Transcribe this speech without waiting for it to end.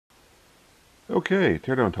Okay,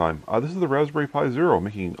 teardown time. This is the Raspberry Pi Zero,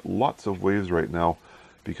 making lots of waves right now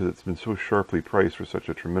because it's been so sharply priced for such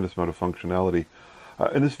a tremendous amount of functionality.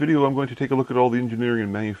 In this video, I'm going to take a look at all the engineering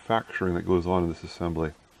and manufacturing that goes on in this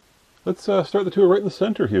assembly. Let's start the tour right in the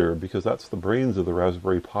center here because that's the brains of the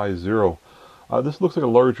Raspberry Pi Zero. This looks like a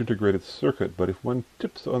large integrated circuit, but if one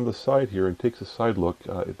tips on the side here and takes a side look,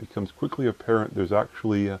 it becomes quickly apparent there's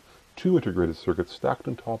actually two integrated circuits stacked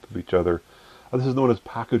on top of each other. This is known as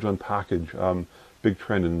package on package. Big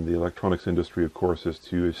trend in the electronics industry, of course, is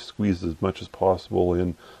to squeeze as much as possible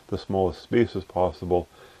in the smallest space as possible,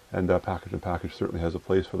 and package on package certainly has a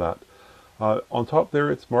place for that. On top there,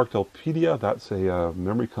 it's marked Elpedia. That's a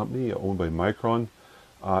memory company owned by Micron.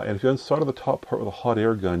 And if you unsolder the top part with a hot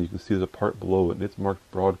air gun, you can see there's a part below it, and it's marked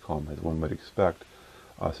Broadcom, as one might expect,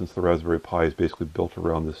 since the Raspberry Pi is basically built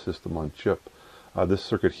around this system on chip. This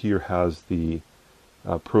circuit here has the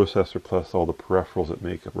processor plus all the peripherals that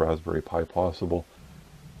make a Raspberry Pi possible.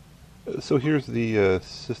 So here's the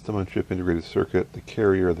system on chip integrated circuit, the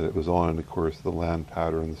carrier that it was on, and of course the LAN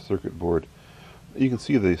pattern, the circuit board. You can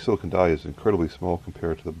see the silicon die is incredibly small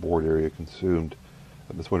compared to the board area consumed.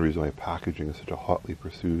 That's one reason why packaging is such a hotly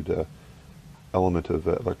pursued element of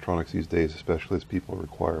electronics these days, especially as people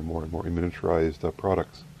require more and more miniaturized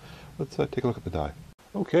products. Let's take a look at the die.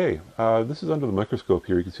 Okay, this is under the microscope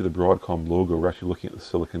here. You can see the Broadcom logo. We're actually looking at the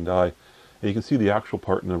silicon die. And you can see the actual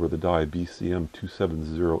part number of the die,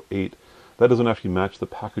 BCM2708. That doesn't actually match the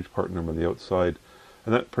package part number on the outside.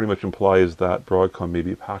 And that pretty much implies that Broadcom may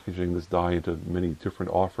be packaging this die into many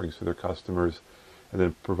different offerings for their customers, and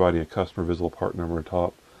then providing a customer visible part number on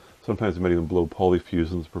top. Sometimes they might even blow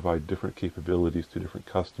polyfusions, provide different capabilities to different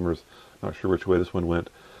customers. Not sure which way this one went.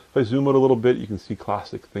 If I zoom out a little bit, you can see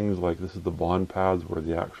classic things like this is the bond pads where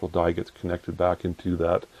the actual die gets connected back into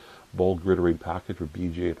that ball grid array package or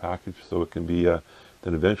BGA package, so it can be then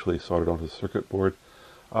eventually soldered onto the circuit board.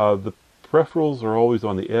 The peripherals are always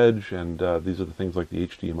on the edge, and these are the things like the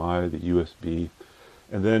HDMI, the USB.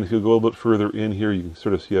 And then if you go a little bit further in here, you can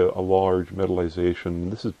sort of see a large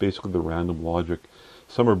metallization. This is basically the random logic.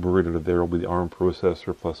 Some are buried under there will be the ARM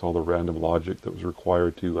processor plus all the random logic that was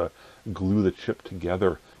required to glue the chip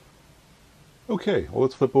together. Okay, well,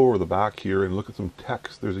 let's flip over the back here and look at some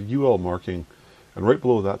text. There's a UL marking, and right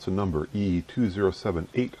below that's a number,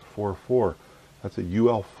 E207844. That's a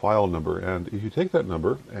UL file number, and if you take that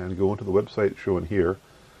number and go into the website shown here,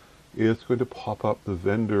 it's going to pop up the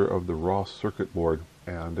vendor of the raw circuit board,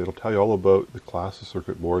 and it'll tell you all about the class of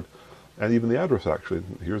circuit board, and even the address actually.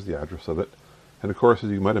 Here's the address of it. And of course,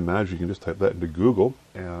 as you might imagine, you can just type that into Google,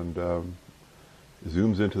 and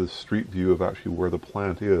zooms into the street view of actually where the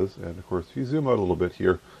plant is. And of course, if you zoom out a little bit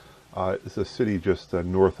here, it's a city just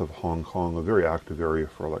north of Hong Kong, a very active area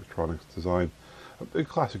for electronics design. A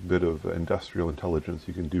classic bit of industrial intelligence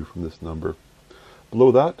you can do from this number.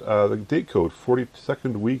 Below that, the date code,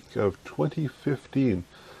 42nd week of 2015.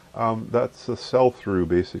 That's a sell-through,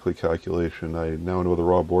 basically, calculation. I now know the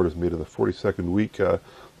raw board is made of the 42nd week.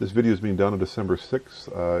 This video is being done on December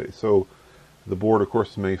 6th, so the board, of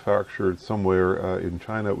course, is manufactured somewhere in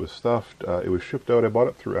China. It was stuffed. It was shipped out. I bought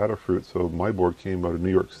it through Adafruit, so my board came out of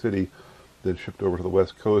New York City, then shipped over to the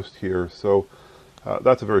West Coast here. So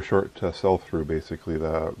that's a very short sell-through, basically.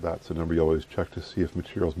 That's a number you always check to see if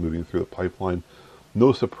material's moving through the pipeline.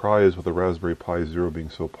 No surprise with the Raspberry Pi Zero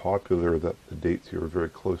being so popular that the dates here are very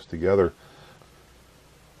close together.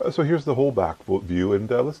 So here's the whole back view, and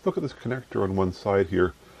let's look at this connector on one side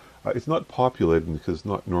here. It's not populated because it's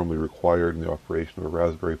not normally required in the operation of a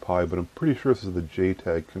Raspberry Pi, but I'm pretty sure this is the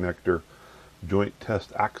JTAG connector. Joint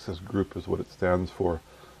Test Access Group is what it stands for.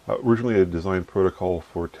 Originally a design protocol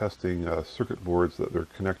for testing circuit boards that they're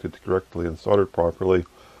connected correctly and soldered properly.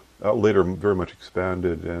 Later very much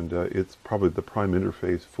expanded, and it's probably the prime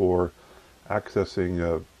interface for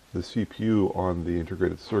accessing the CPU on the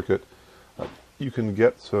integrated circuit. You can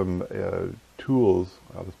get some tools.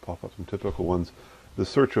 Let's pop up some typical ones. The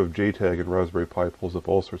search of JTAG and Raspberry Pi pulls up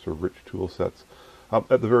all sorts of rich tool sets. At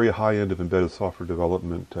the very high end of embedded software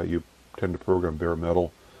development, you tend to program bare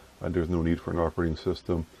metal, and there's no need for an operating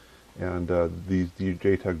system. And these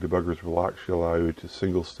JTAG debuggers will actually allow you to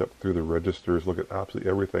single step through the registers, look at absolutely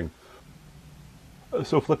everything.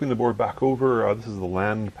 So flipping the board back over, this is the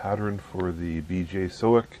LAN pattern for the BJ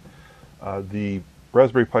SOIC. The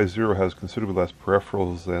Raspberry Pi Zero has considerably less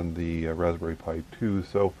peripherals than the Raspberry Pi 2,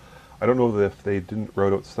 so I don't know if they didn't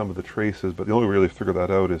route out some of the traces, but the only way to really figure that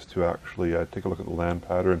out is to actually take a look at the LAN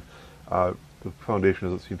pattern. The Foundation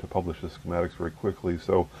doesn't seem to publish the schematics very quickly,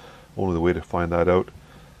 so only the way to find that out.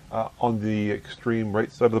 On the extreme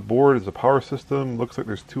right side of the board is a power system. Looks like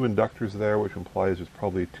there's two inductors there, which implies there's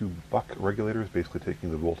probably two buck regulators, basically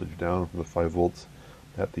taking the voltage down from the 5 volts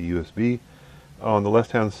at the USB. On the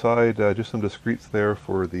left-hand side, just some discretes there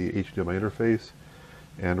for the HDMI interface,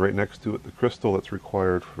 and right next to it the crystal that's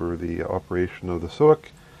required for the operation of the SOIC.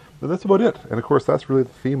 And that's about it. And of course, that's really the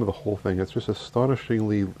theme of the whole thing. It's just an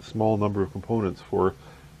astonishingly small number of components for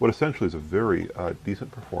what essentially is a very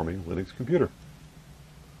decent performing Linux computer.